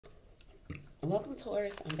Welcome,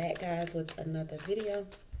 Taurus. I'm back, guys, with another video.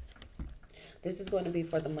 This is going to be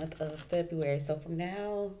for the month of February. So from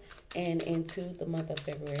now and into the month of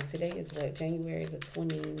February. Today is what, January the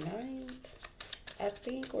 29th, I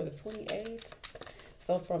think, or the 28th.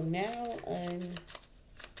 So from now on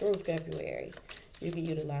through February, you can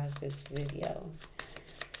utilize this video.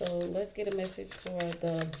 So let's get a message for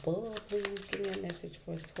the bull. Please give me a message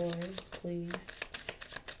for Taurus, please.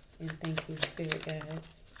 And thank you, spirit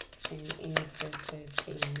guides and ancestors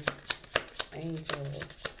and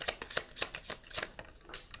angels.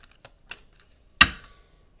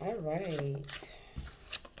 All right.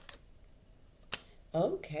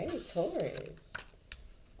 Okay, Taurus.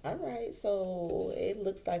 All right, so it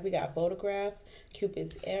looks like we got photograph,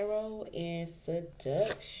 Cupid's arrow, and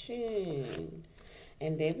seduction.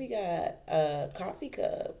 And then we got a coffee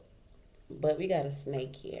cup, but we got a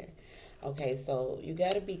snake here. Okay, so you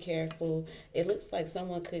got to be careful. It looks like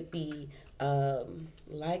someone could be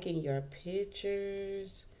liking your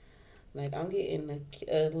pictures. Like I'm getting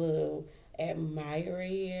a little admirer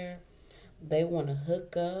here. They want to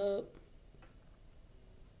hook up.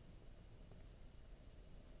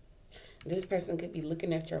 This person could be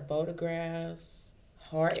looking at your photographs,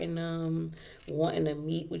 hearting them, wanting to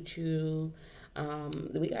meet with you.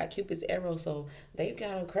 We got Cupid's arrow, so they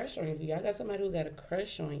got a crush on you. Y'all got somebody who got a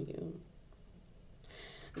crush on you.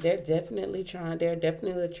 They're definitely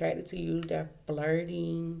attracted to you. They're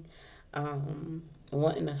flirting,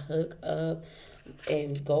 wanting to hook up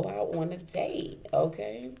and go out on a date,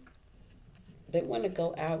 okay? They want to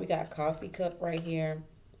go out. We got coffee cup right here.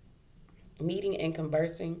 Meeting and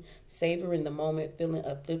conversing, savoring the moment, feeling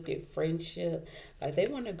uplifted, friendship. Like they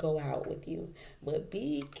want to go out with you. But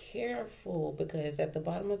be careful because at the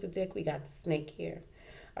bottom of the deck, we got the snake here.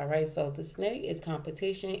 All right, so the snake is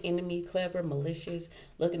competition, enemy, clever, malicious,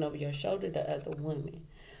 looking over your shoulder, the other woman.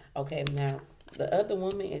 Okay, now the other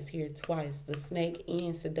woman is here twice, the snake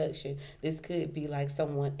and seduction. This could be like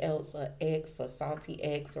someone else, a ex, a salty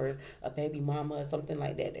ex, or a baby mama or something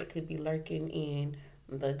like that that could be lurking in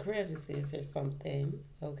the crevices or something,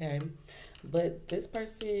 okay? But this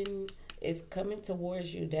person is coming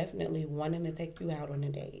towards you, definitely wanting to take you out on a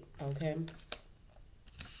date, okay?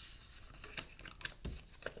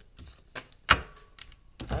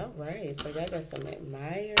 All right, so y'all got some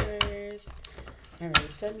admirers. All right,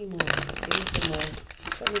 tell me more. Give me some more.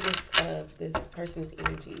 Show me this person's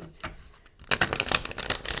energy.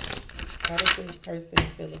 How does this person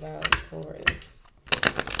feel about Taurus?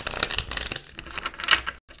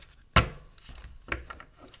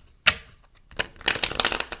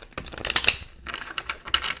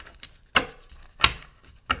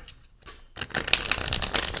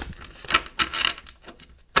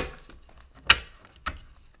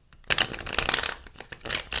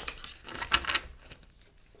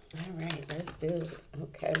 All right, let's do it.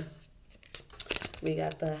 Okay. We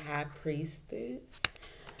got the High Priestess.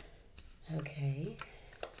 Okay.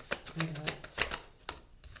 What else?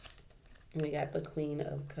 We got the Queen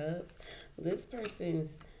of Cups. This person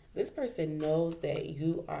knows that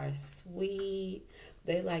you are sweet.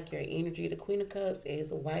 They like your energy. The Queen of Cups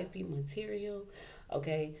is wifey material.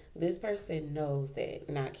 Okay, this person knows that.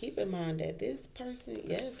 Now, keep in mind that this person,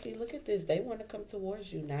 yes, see, look at this. They want to come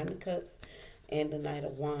towards you. Nine of Cups and the Knight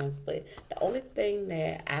of Wands. But the only thing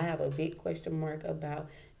that I have a big question mark about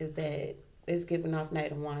is that it's giving off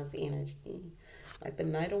Knight of Wands energy. Like the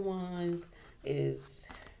Knight of Wands is,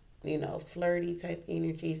 flirty type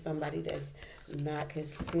energy, somebody that's not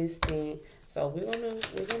consistent. So we're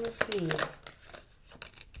gonna see.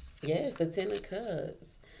 Yes, the Ten of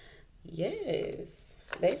Cups. Yes.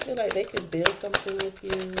 They feel like they could build something with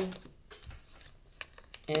you.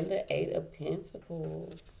 And the Eight of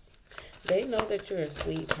Pentacles. They know that you're a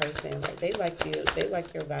sweet person. Like they like you. They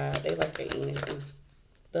like your vibe. They like your energy.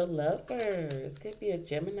 The Lovers. Could be a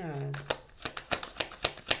Gemini.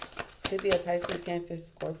 Could be a Pisces, Cancer,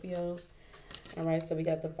 Scorpio. All right, so we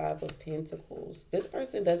got the Five of Pentacles. This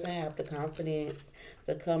person doesn't have the confidence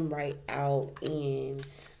to come right out and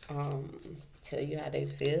tell you how they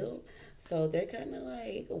feel. So they're kind of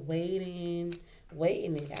like waiting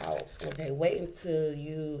it out. Okay, wait until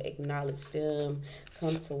you acknowledge them,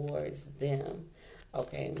 come towards them.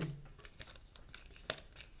 Okay.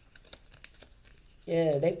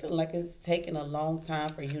 Yeah, they feel like it's taking a long time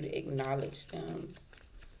for you to acknowledge them.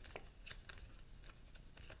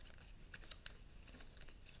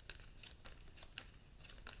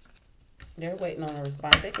 They're waiting on a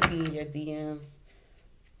response. They could be in your DMs.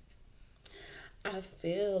 I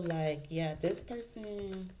feel like, yeah, this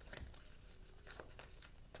person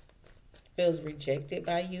feels rejected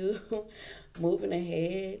by you moving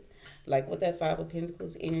ahead. Like with that Five of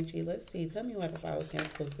Pentacles energy, let's see. Tell me why the Five of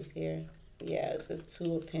Pentacles is here. Yeah, the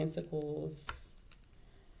Two of Pentacles.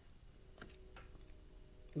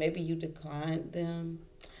 Maybe you declined them.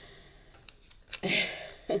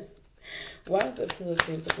 Why is the Two of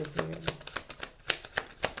Pentacles here?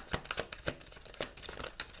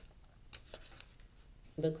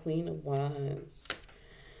 The Queen of Wands.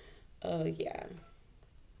 Yeah.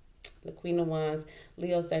 The Queen of Wands,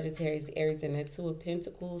 Leo, Sagittarius, Aries, and the Two of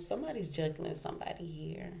Pentacles. Somebody's juggling somebody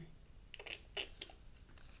here.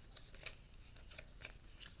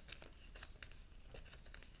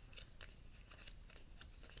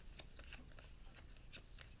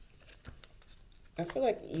 I feel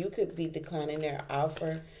like you could be declining their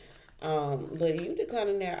offer. But you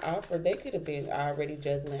declining their offer, they could have been already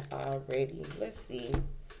juggling already. Let's see.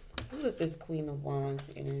 Who is this Queen of Wands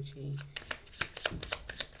energy?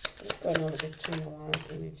 What's going on with this Queen of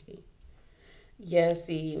Wands energy? Yeah,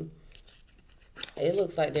 see, it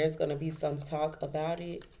looks like there's going to be some talk about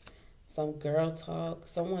it. Some girl talk.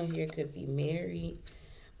 Someone here could be married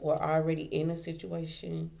or already in a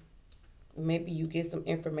situation. Maybe you get some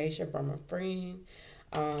information from a friend.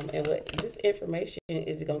 And what this information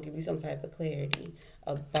is going to give you some type of clarity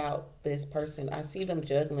about this person. I see them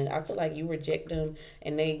juggling. I feel like you reject them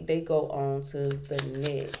and they go on to the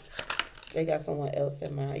next. They got someone else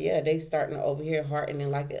in mind. Yeah, they starting over here hearting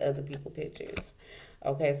and liking other people's pictures.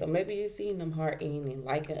 Okay, so maybe you're seeing them hearting and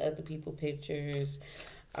liking other people's pictures.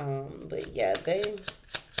 But yeah,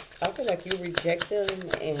 I feel like you reject them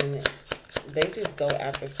and they just go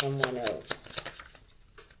after someone else.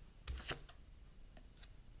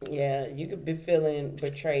 Yeah, you could be feeling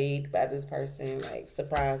betrayed by this person, like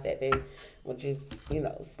surprised that they would just,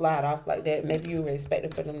 slide off like that. Maybe you were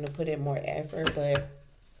expecting for them to put in more effort, but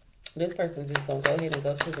this person's just going to go ahead and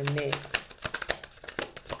go to the next.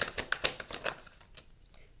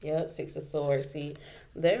 Yep, Six of Swords. See,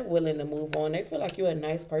 they're willing to move on. They feel like you're a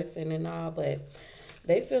nice person and all, but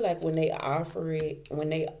they feel like when they offer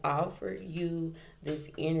you this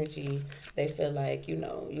energy, they feel like, you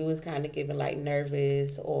was kind of giving like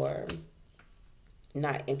nervous or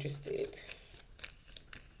not interested.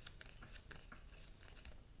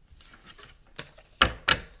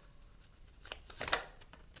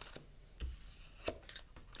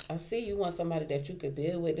 I see you want somebody that you could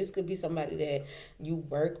build with. This could be somebody that you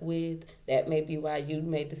work with. That may be why you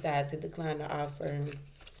may decide to decline the offer.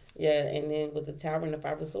 Yeah, and then with the Tower and the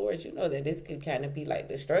Five of Swords, you know that this could kind of be like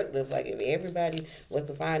destructive. Like if everybody was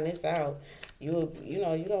to find this out, you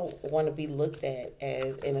don't want to be looked at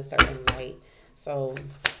as in a certain light. So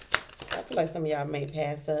I feel like some of y'all may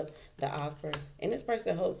pass up the offer. And this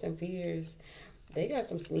person hopes and fears. They got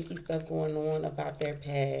some sneaky stuff going on about their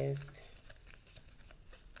past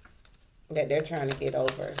that they're trying to get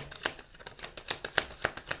over.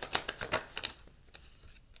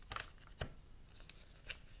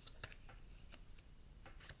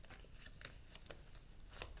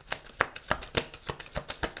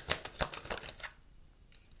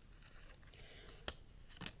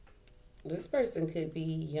 This person could be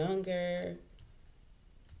younger.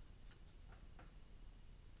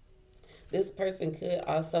 This person could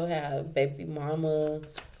also have baby mama,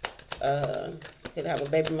 could have a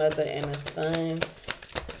baby mother and a son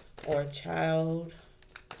or a child.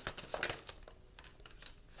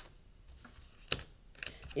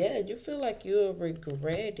 Yeah, you feel like you'll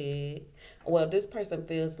regret it. Well, this person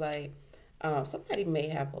feels like somebody may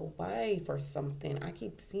have a wife or something. I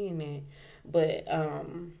keep seeing it. But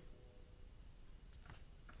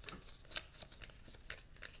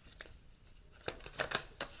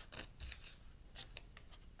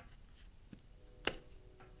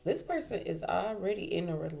this person is already in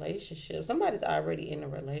a relationship. Somebody's already in a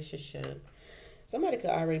relationship. Somebody could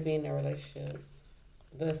already be in a relationship.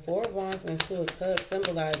 The Four of Wands and the Two of Cups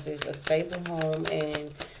symbolizes a stable home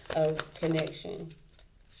and a connection.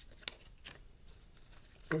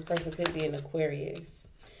 This person could be an Aquarius.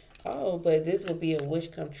 Oh, but this would be a wish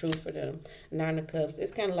come true for them. Nine of Cups.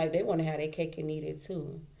 It's kind of like they want to have their cake and eat it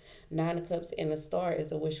too. Nine of Cups and the Star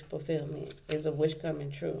is a wish fulfillment. Is a wish coming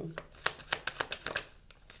true.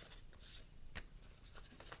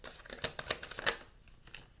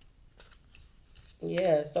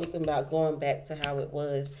 Yeah, something about going back to how it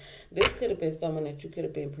was. This could have been someone that you could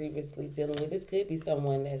have been previously dealing with. This could be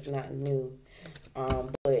someone that's not new.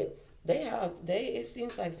 But it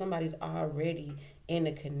seems like somebody's already in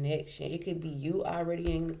a connection. It could be you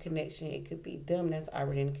already in a connection. It could be them that's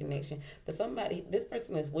already in a connection. But this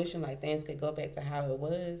person is wishing like things could go back to how it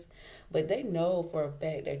was. But they know for a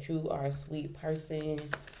fact that you are a sweet person.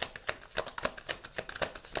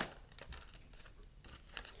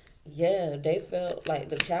 Yeah, they felt like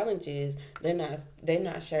the challenge is they're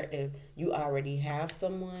not sure if you already have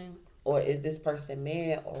someone, or is this person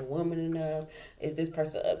man or woman enough? Is this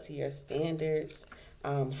person up to your standards?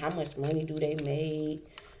 How much money do they make?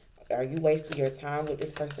 Are you wasting your time with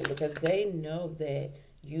this person? Because they know that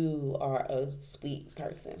you are a sweet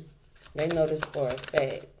person. They know this for a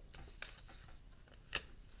fact.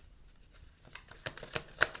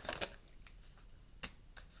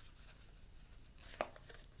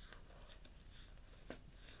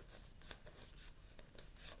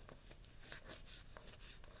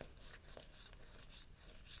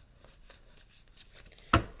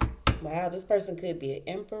 Wow, this person could be an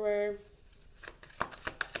emperor.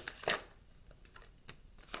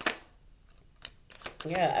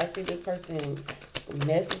 Yeah, I see this person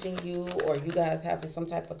messaging you, or you guys having some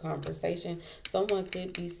type of conversation. Someone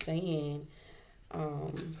could be saying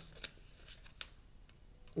um,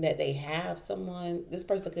 that they have someone. This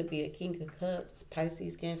person could be a King of Cups,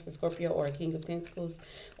 Pisces, Cancer, Scorpio, or a King of Pentacles,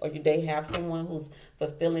 or they have someone who's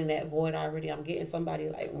fulfilling that void already. I'm getting somebody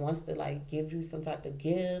like wants to like give you some type of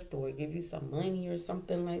gift or give you some money or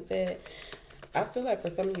something like that. I feel like for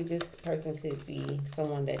some of you, this person could be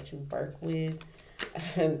someone that you work with.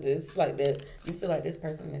 And this like that you feel like this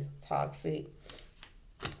person is toxic.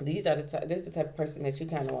 This is the type of person that you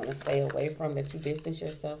kind of want to stay away from, that you distance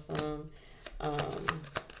yourself from. Um,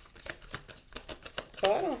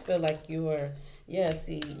 so I don't feel like you're. Yeah,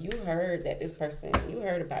 see, you heard about this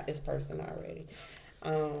person already.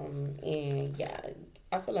 And yeah,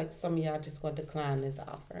 I feel like some of y'all just going to decline this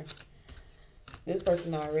offer. This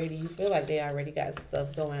person already, you feel like they already got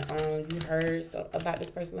stuff going on. You heard about this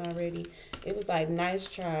person already. It was like, nice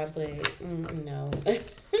try, but no.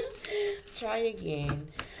 Try again.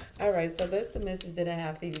 All right, so that's the message that I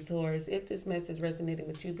have for you, Taurus. If this message resonated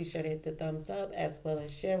with you, be sure to hit the thumbs up as well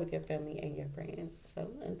as share with your family and your friends. So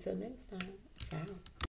until next time, ciao.